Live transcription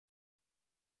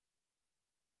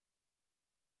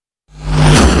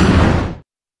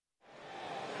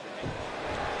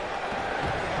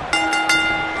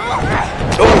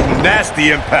nasty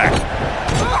impact.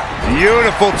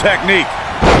 Beautiful technique.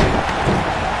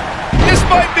 This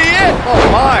might be it. Oh,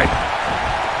 my.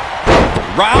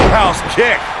 Roundhouse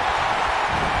kick.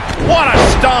 What a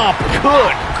stomp.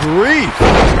 Good grief.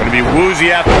 Going to be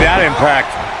woozy after that impact.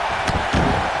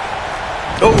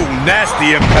 Oh,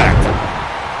 nasty impact.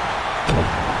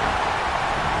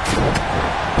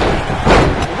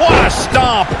 What a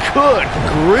stomp. Good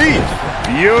grief.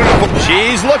 Beautiful.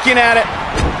 She's looking at it.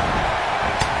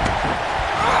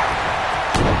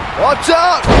 Watch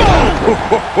out.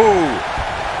 Oh.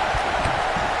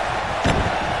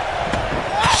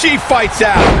 She fights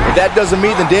out. But that doesn't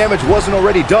mean the damage wasn't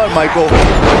already done, Michael.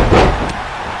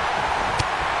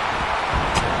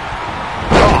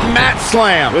 Oh, mat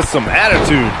slam. With some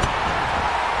attitude.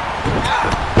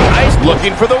 Nice.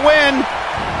 Looking for the win.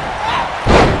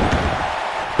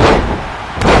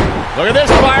 Look at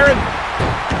this, Byron.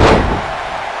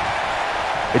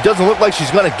 It doesn't look like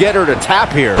she's going to get her to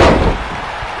tap here.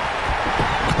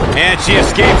 And she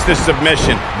escapes the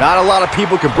submission. Not a lot of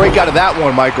people can break out of that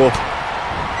one, Michael.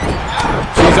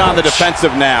 She's on the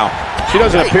defensive now. She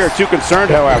doesn't appear too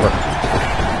concerned, however.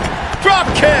 Drop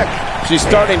kick. She's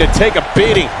starting to take a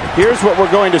beating. Here's what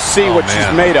we're going to see what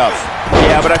she's made of.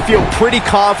 Yeah, but I feel pretty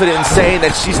confident in saying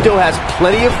that she still has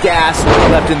plenty of gas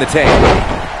left in the tank.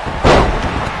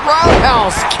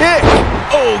 Roundhouse kick.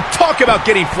 Oh, talk about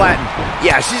getting flattened.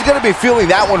 Yeah, she's going to be feeling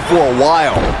that one for a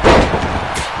while.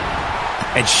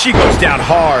 And she goes down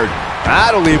hard.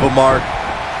 That'll leave a mark.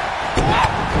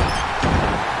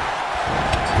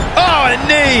 Oh, and a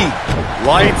knee.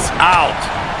 Lights out.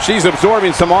 She's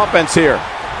absorbing some offense here.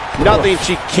 Nothing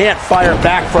she can't fire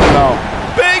back from, though.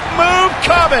 Big move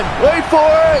coming. Wait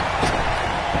for it.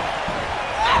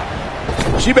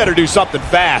 She better do something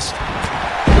fast.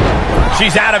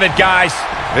 She's out of it, guys.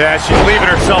 Yeah, she's leaving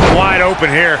herself wide open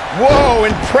here. Whoa,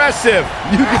 impressive.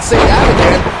 You could say that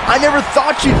again. I never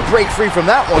thought she'd break free from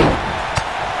that one.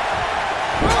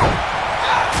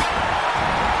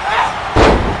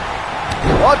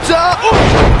 Watch out!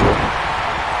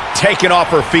 Taken off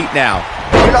her feet now.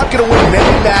 You're not going to win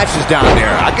many matches down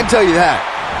there. I can tell you that.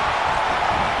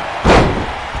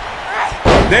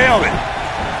 Nailed it.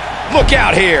 Look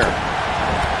out here.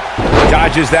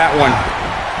 Dodges that one.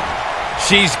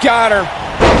 She's got her.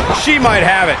 She might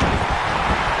have it.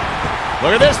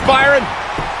 Look at this, Byron.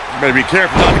 You better be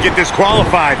careful not to get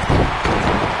disqualified.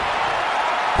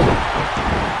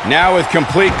 Now with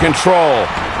complete control.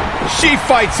 She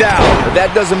fights out. But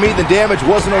that doesn't mean the damage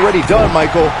wasn't already done,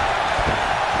 Michael.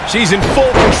 She's in full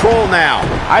control now.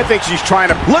 I think she's trying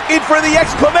to... Looking for the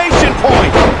exclamation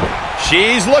point.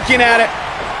 She's looking at it.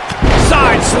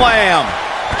 Side slam.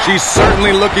 She's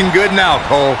certainly looking good now,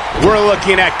 Cole. We're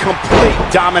looking at complete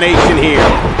domination here.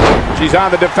 She's on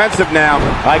the defensive now.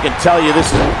 I can tell you this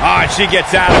is... Ah, she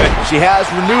gets out of it. She has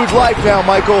renewed life now,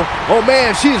 Michael. Oh,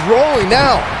 man, she's rolling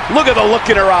now. Look at the look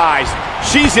in her eyes.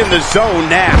 She's in the zone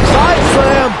now. Side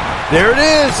slam. There it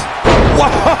is.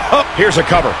 Whoa. Here's a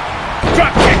cover.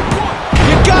 Drop kick.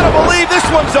 You gotta believe this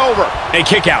one's over. A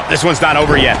kick out. This one's not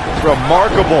over yet.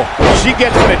 Remarkable. She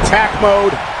gets in attack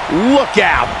mode. Look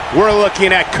out. We're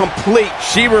looking at complete.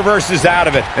 She reverses out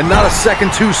of it. And not a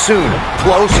second too soon.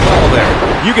 Close call there.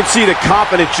 You can see the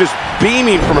confidence just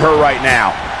beaming from her right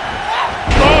now.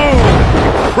 Boom!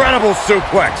 Incredible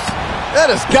suplex.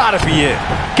 That has got to be it.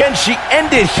 Can she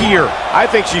end it here? I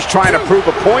think she's trying to prove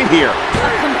a point here.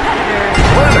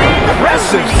 What an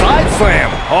aggressive side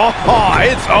slam. Oh,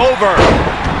 it's over.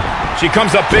 She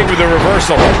comes up big with a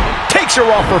reversal. Takes her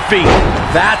off her feet.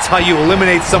 That's how you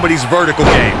eliminate somebody's vertical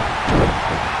game.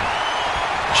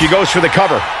 She goes for the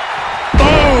cover.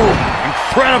 Boom!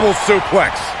 Incredible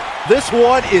suplex. This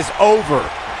one is over.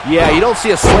 Yeah, you don't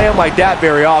see a slam like that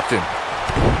very often.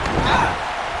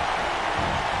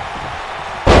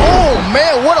 Oh,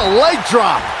 man, what a leg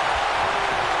drop.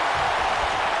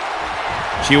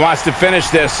 She wants to finish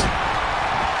this.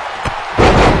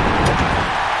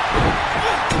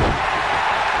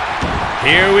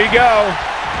 Here we go.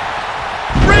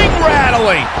 Ring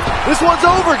rattling. This one's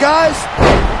over, guys.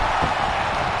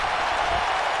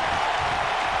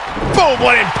 Boom,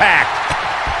 what impact.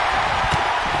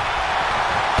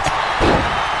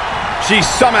 She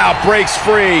somehow breaks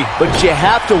free. But you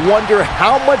have to wonder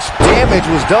how much damage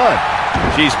was done.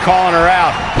 She's calling her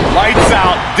out. Lights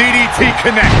out. DDT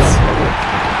connects.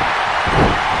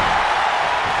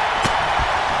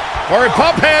 Or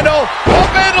pump handle.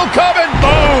 Pump handle coming.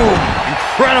 Boom.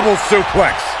 Incredible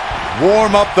suplex.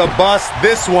 Warm up the bus.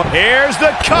 This one. Here's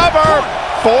the cover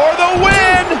for the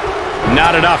win.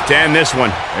 Not enough to end this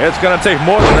one. It's going to take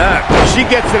more than that. She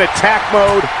gets in attack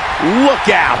mode. Look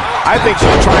out. I think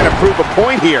she's trying to prove a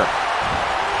point here.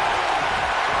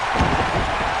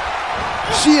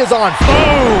 She is on.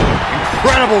 Boom!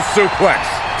 Incredible suplex.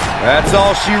 That's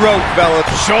all she wrote, fellas.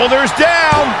 Shoulders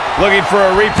down. Looking for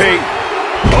a repeat.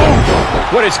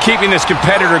 Oof. What is keeping this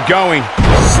competitor going?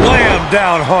 Slam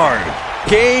down hard.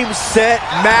 Game, set,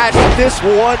 match. This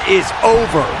one is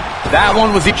over. That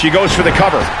one was... She goes for the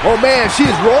cover. Oh, man, she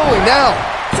is rolling now.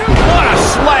 What a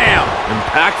slam!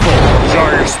 Impactful.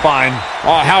 Jar your spine.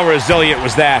 Oh, how resilient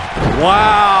was that?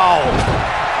 Wow.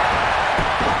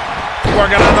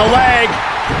 Working on the leg.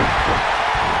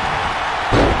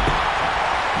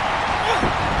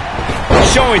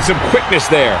 Showing some quickness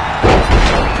there.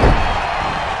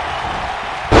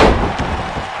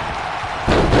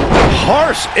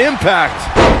 Harsh impact.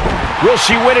 Will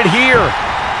she win it here?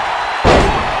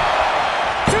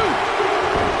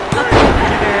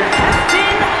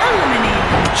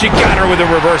 She got her with a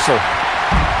reversal.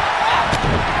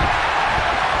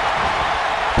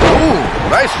 Ooh,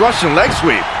 nice Russian leg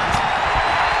sweep.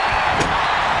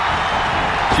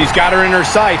 She's got her in her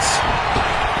sights.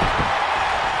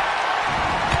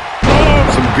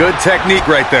 Some good technique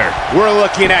right there. We're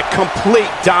looking at complete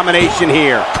domination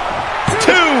here. 2,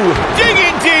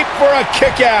 digging deep for a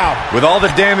kick out. With all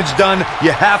the damage done, you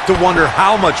have to wonder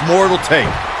how much more it'll take.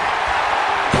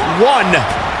 1,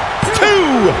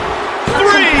 2,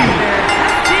 3.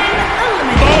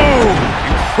 Boom!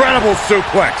 Incredible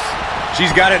suplex.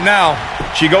 She's got it now.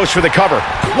 She goes for the cover.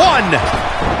 1,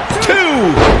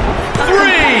 2,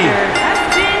 3.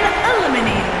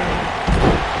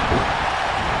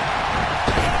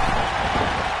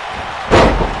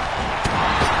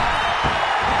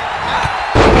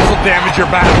 Damage your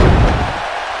back.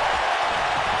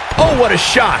 Oh, what a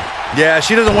shot. Yeah,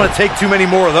 she doesn't want to take too many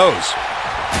more of those.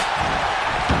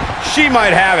 She might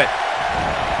have it.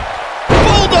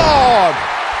 Bulldog!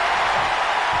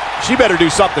 She better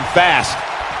do something fast.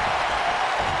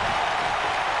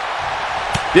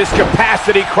 This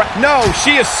capacity no,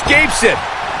 she escapes it.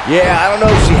 Yeah, I don't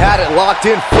know if she had it locked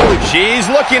in fully. She's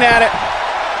looking at it.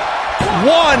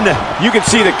 1. You can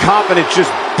see the confidence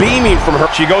just beaming from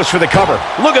her. She goes for the cover.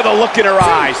 Look at the look in her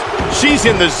eyes. She's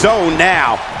in the zone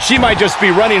now. She might just be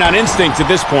running on instinct at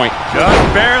this point.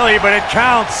 Just barely, but it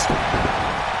counts.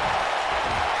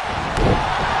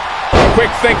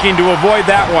 Quick thinking to avoid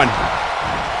that one.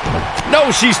 No,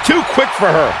 she's too quick for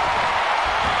her.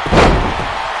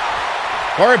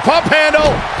 Or a pump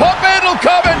handle. Pump handle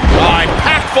coming. Oh,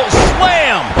 impactful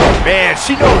slam. Man,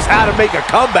 she knows how to make a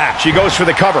comeback. She goes for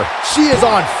the cover. She is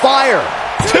on fire.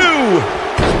 2.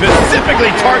 Specifically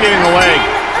targeting the leg.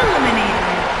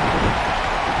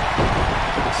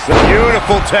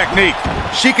 Beautiful technique.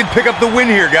 She can pick up the win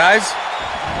here, guys.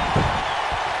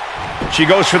 She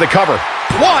goes for the cover.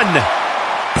 1,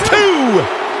 2.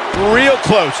 Real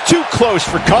close. Too close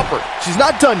for comfort. She's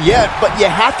not done yet, but you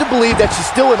have to believe that she's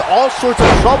still in all sorts of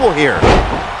trouble here.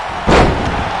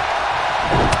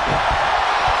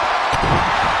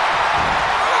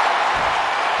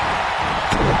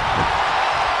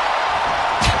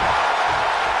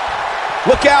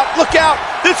 Look out, look out.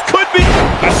 This could be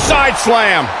a side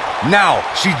slam. Now,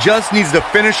 she just needs to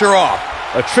finish her off.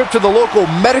 A trip to the local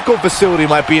medical facility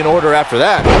might be in order after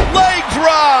that. Leg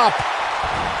drop.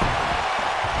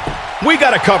 We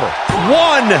got a cover.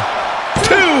 1,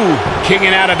 2. Kicking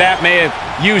out of that may have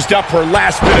used up her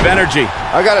last bit of energy.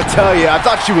 I gotta tell you, I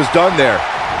thought she was done there.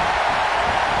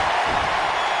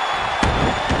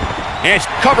 And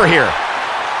cover here.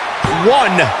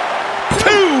 1,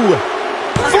 2,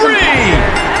 3.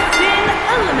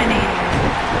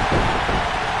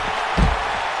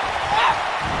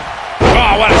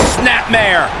 Oh, what a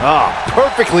snapmare. Ah,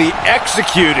 perfectly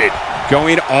executed.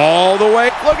 Going all the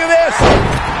way. Look at this.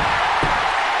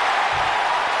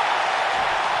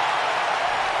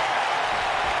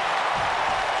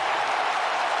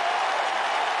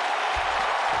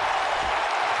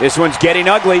 This one's getting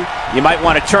ugly. You might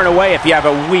want to turn away if you have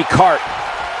a weak heart.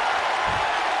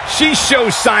 She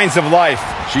shows signs of life.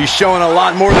 She's showing a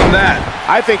lot more than that.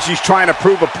 I think she's trying to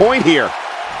prove a point here.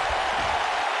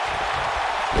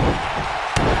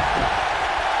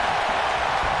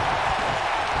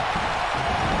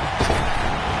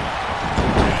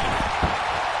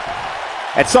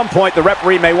 At some point, the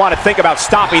referee may want to think about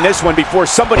stopping this one before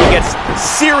somebody gets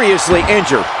seriously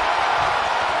injured.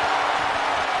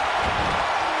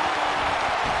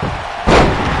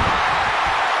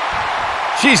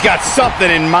 She's got something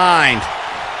in mind.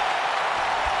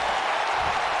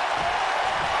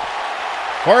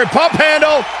 Or a pump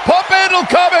handle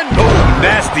coming. Oh,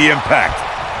 nasty impact.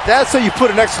 That's how you put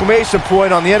an exclamation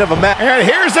point on the end of a match. And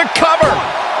here's a cover.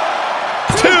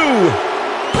 2,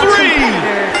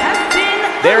 3.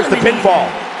 There's the pinfall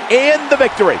and the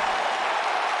victory.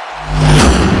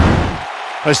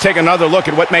 Let's take another look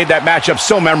at what made that matchup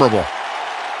so memorable.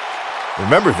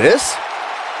 Remember this?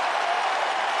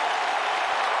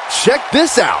 Check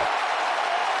this out.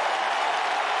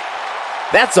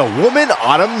 That's a woman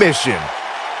on a mission.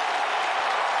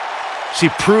 She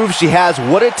proves she has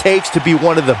what it takes to be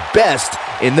one of the best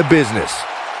in the business.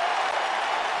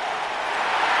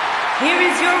 Here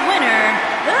is your winner,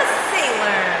 the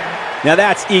Sailor. Now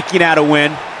that's eking out a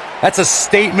win. That's a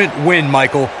statement win,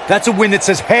 Michael. That's a win that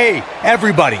says, hey,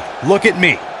 everybody, look at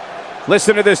me.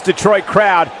 Listen to this Detroit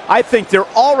crowd. I think they're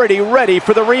already ready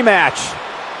for the rematch.